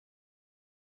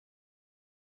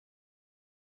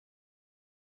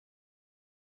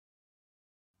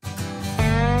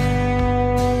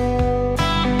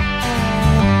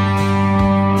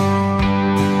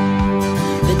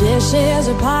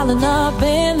are piling up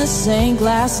in the sink.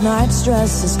 Last night's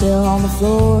dress is still on the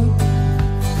floor.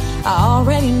 I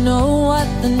already know what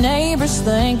the neighbors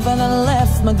think, but I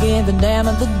left my give a damn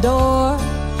at the door.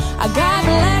 I got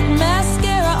black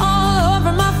mascara all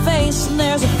over my face, and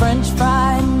there's a french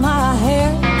fry in my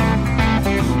hair.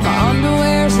 My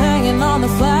underwear's hanging on the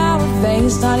flower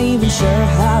vase, not even sure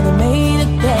how they made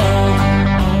it there.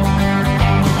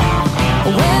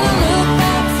 When I look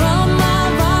back from my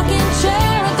rocking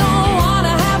chair, I don't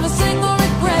wanna have a single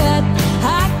regret.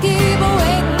 I keep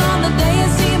waiting on the day I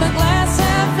see my glass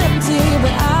half empty,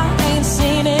 but I ain't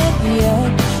seen it yet.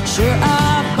 Sure,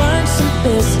 I burned some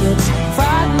biscuits,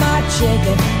 fried my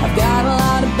chicken, I've got a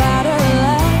lot of batter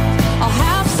left. I'll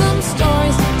have some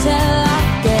stories to tell, I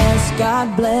guess. God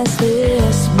bless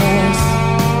this mess.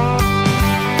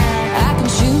 I can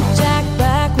shoot Jack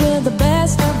back with the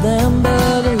best of them,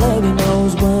 but a lady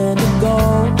knows when to go.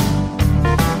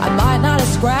 I might not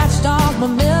have scratched off my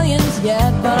millions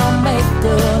yet, but I'll make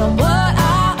good on what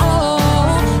I owe.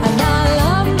 And I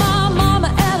love my mama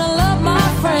and I love my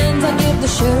friends. I give the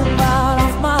shirt right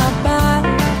off my back.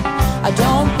 I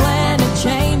don't plan to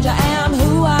change, I am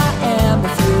who I am.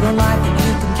 If you don't like it,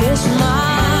 you can kiss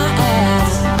my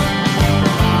ass.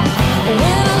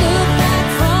 When I look back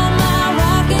from my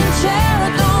rocking chair,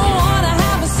 I don't wanna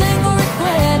have a single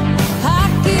regret. I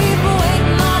keep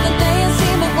waiting on the day I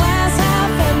see my glass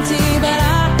half empty, but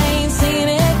I ain't seen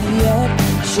it yet.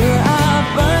 Sure, I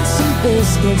burned some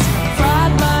biscuits,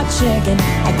 fried my chicken,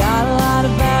 I got a lot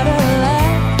of batter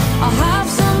left. I'll have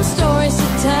some stories to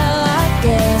tell, I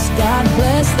guess. God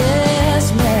bless this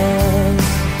mess.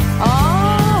 Oh.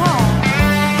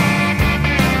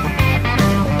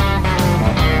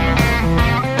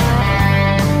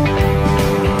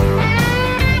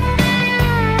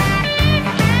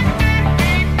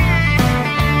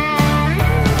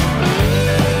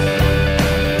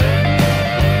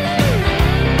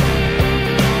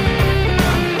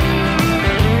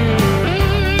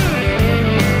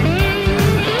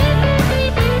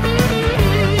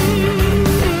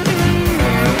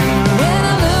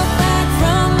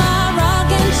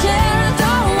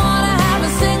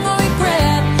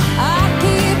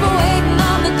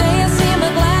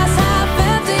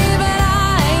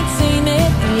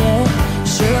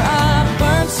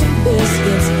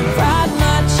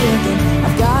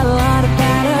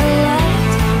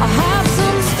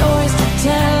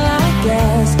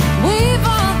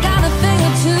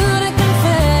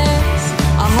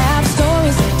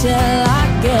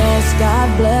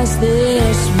 God bless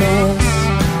this mess.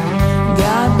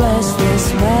 God bless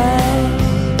this mess.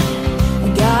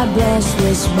 God bless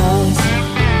this mess.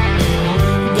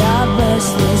 God bless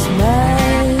this mess.